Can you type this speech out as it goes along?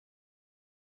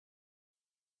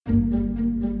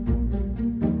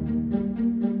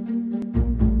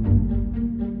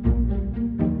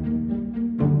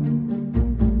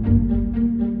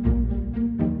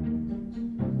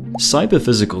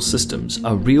Cyber-physical systems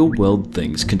are real-world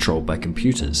things controlled by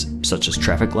computers, such as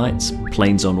traffic lights,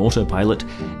 planes on autopilot,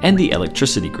 and the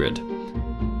electricity grid.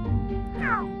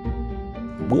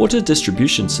 Water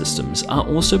distribution systems are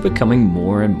also becoming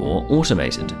more and more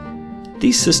automated.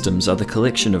 These systems are the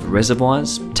collection of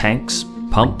reservoirs, tanks,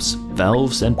 pumps,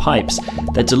 valves, and pipes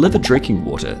that deliver drinking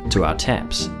water to our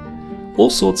taps. All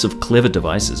sorts of clever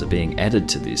devices are being added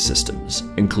to these systems,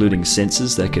 including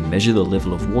sensors that can measure the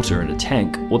level of water in a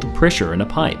tank or the pressure in a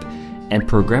pipe, and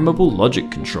programmable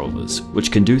logic controllers, which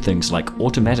can do things like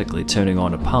automatically turning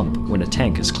on a pump when a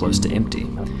tank is close to empty.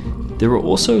 There are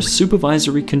also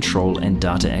supervisory control and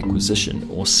data acquisition,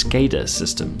 or SCADA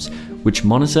systems, which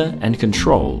monitor and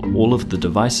control all of the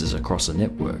devices across a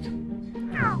network.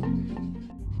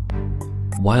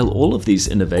 While all of these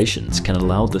innovations can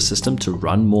allow the system to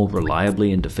run more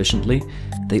reliably and efficiently,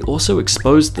 they also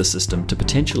expose the system to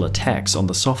potential attacks on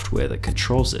the software that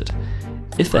controls it.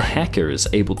 If a hacker is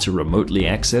able to remotely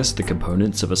access the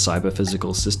components of a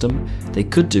cyber-physical system, they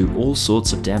could do all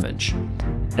sorts of damage.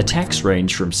 Attacks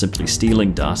range from simply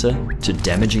stealing data, to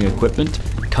damaging equipment,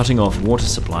 cutting off water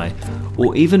supply,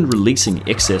 or even releasing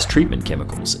excess treatment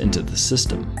chemicals into the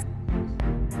system.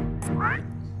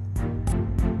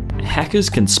 Hackers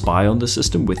can spy on the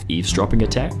system with eavesdropping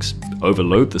attacks,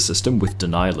 overload the system with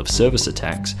denial of service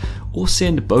attacks, or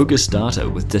send bogus data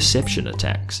with deception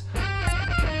attacks.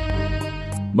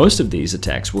 Most of these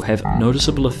attacks will have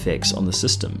noticeable effects on the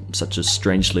system, such as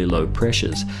strangely low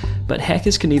pressures, but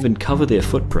hackers can even cover their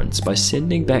footprints by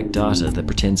sending back data that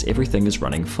pretends everything is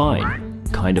running fine,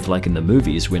 kind of like in the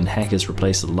movies when hackers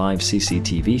replace a live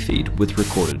CCTV feed with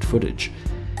recorded footage.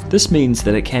 This means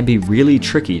that it can be really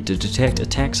tricky to detect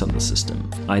attacks on the system,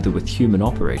 either with human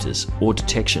operators or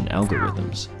detection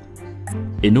algorithms.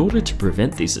 In order to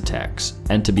prevent these attacks,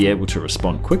 and to be able to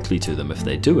respond quickly to them if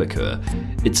they do occur,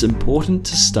 it's important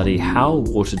to study how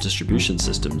water distribution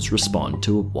systems respond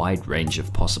to a wide range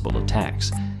of possible attacks.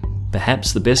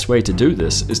 Perhaps the best way to do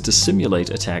this is to simulate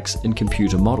attacks in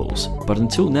computer models, but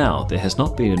until now there has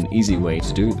not been an easy way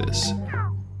to do this.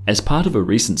 As part of a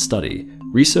recent study,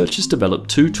 researchers developed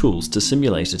two tools to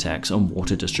simulate attacks on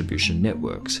water distribution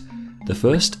networks. The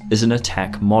first is an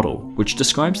attack model, which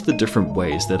describes the different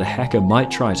ways that a hacker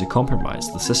might try to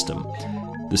compromise the system.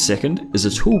 The second is a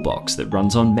toolbox that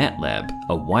runs on MATLAB,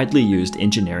 a widely used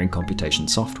engineering computation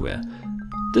software.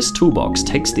 This toolbox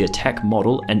takes the attack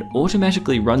model and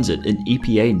automatically runs it in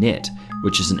EPA-NET,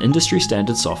 which is an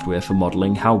industry-standard software for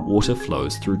modeling how water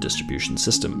flows through distribution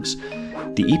systems.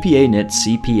 The EPA-NET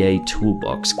CPA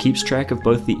toolbox keeps track of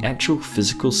both the actual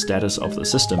physical status of the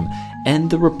system and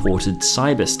the reported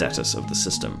cyber status of the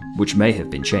system, which may have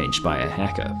been changed by a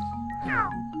hacker.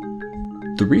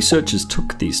 The researchers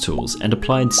took these tools and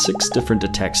applied 6 different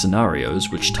attack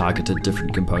scenarios which targeted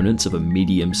different components of a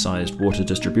medium-sized water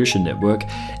distribution network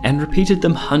and repeated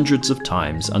them hundreds of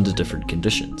times under different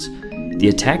conditions. The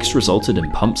attacks resulted in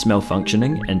pumps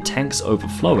malfunctioning and tanks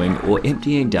overflowing or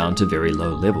emptying down to very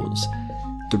low levels.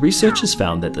 The researchers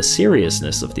found that the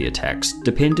seriousness of the attacks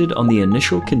depended on the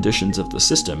initial conditions of the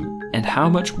system and how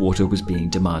much water was being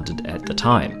demanded at the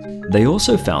time. They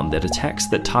also found that attacks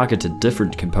that targeted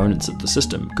different components of the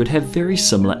system could have very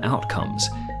similar outcomes.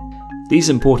 These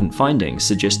important findings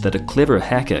suggest that a clever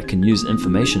hacker can use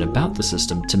information about the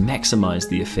system to maximize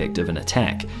the effect of an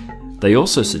attack. They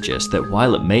also suggest that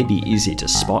while it may be easy to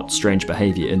spot strange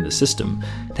behavior in the system,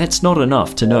 that's not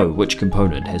enough to know which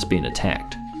component has been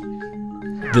attacked.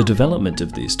 The development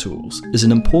of these tools is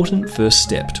an important first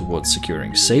step towards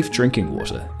securing safe drinking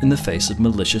water in the face of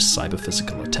malicious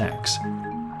cyber-physical attacks.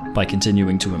 By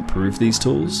continuing to improve these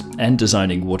tools and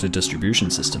designing water distribution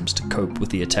systems to cope with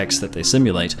the attacks that they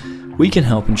simulate, we can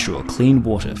help ensure clean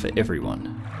water for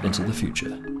everyone into the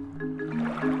future.